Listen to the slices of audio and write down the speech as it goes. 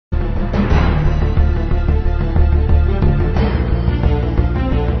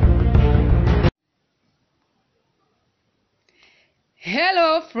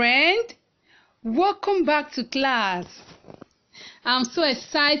friend. Welcome back to class. I'm so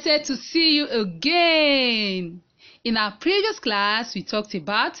excited to see you again. In our previous class, we talked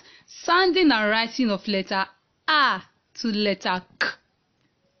about sounding and writing of letter A to letter K.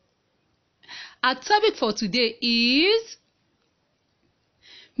 Our topic for today is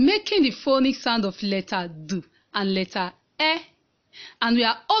making the phonic sound of letter D and letter E. And we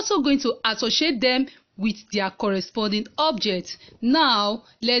are also going to associate them with their corresponding objects. Now,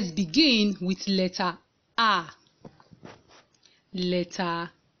 let's begin with letter A.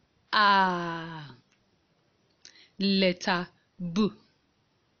 Letter A. Letter B.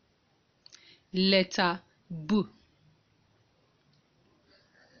 Letter B.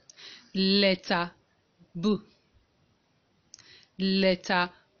 Letter B. Letter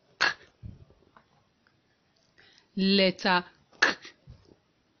K. Letter K.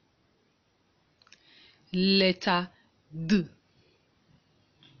 Letter D.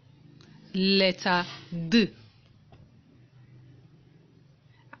 Letter D.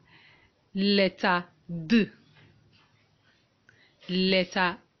 Letter D.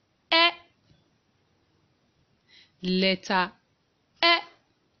 Letter E. Letter E.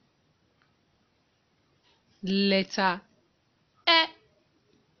 Letter E.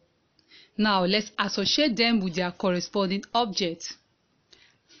 Now let's associate them with their corresponding objects.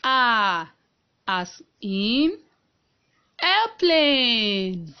 A as in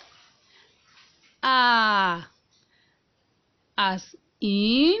airplane. A as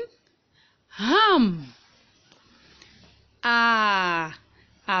in ham. A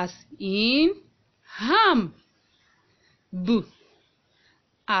as in ham. B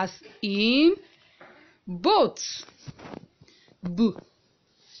as in boat. B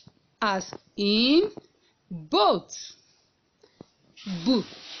as in boat. B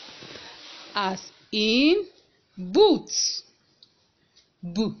as in boots.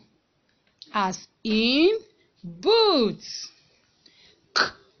 B as in boots. K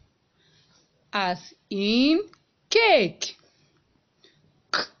as in cake.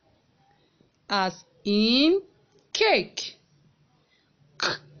 K as in cake. K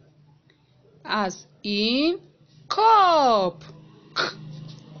as in cup. K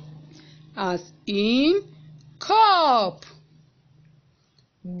as in cup.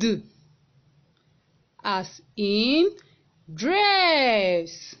 D as in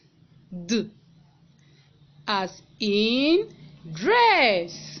dress. D as in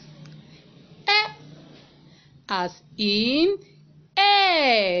dress. E as in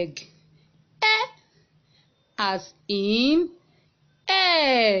egg. E as in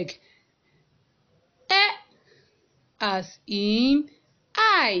egg. E as in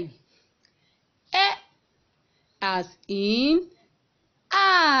eye. E as in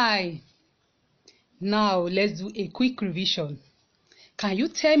eye. Now let's do a quick revision. Can you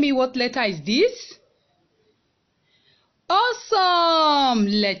tell me what letter is this? Awesome!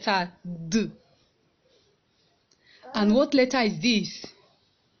 Letter D. And what letter is this?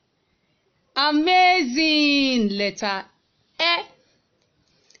 Amazing! Letter E.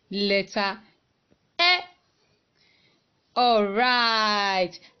 Letter E.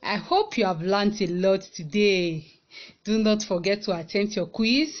 Alright, I hope you have learned a lot today. Do not forget to attempt your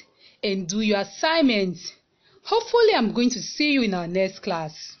quiz and do your assignments. Hopefully, I'm going to see you in our next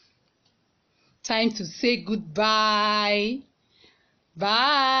class. Time to say goodbye. Bye.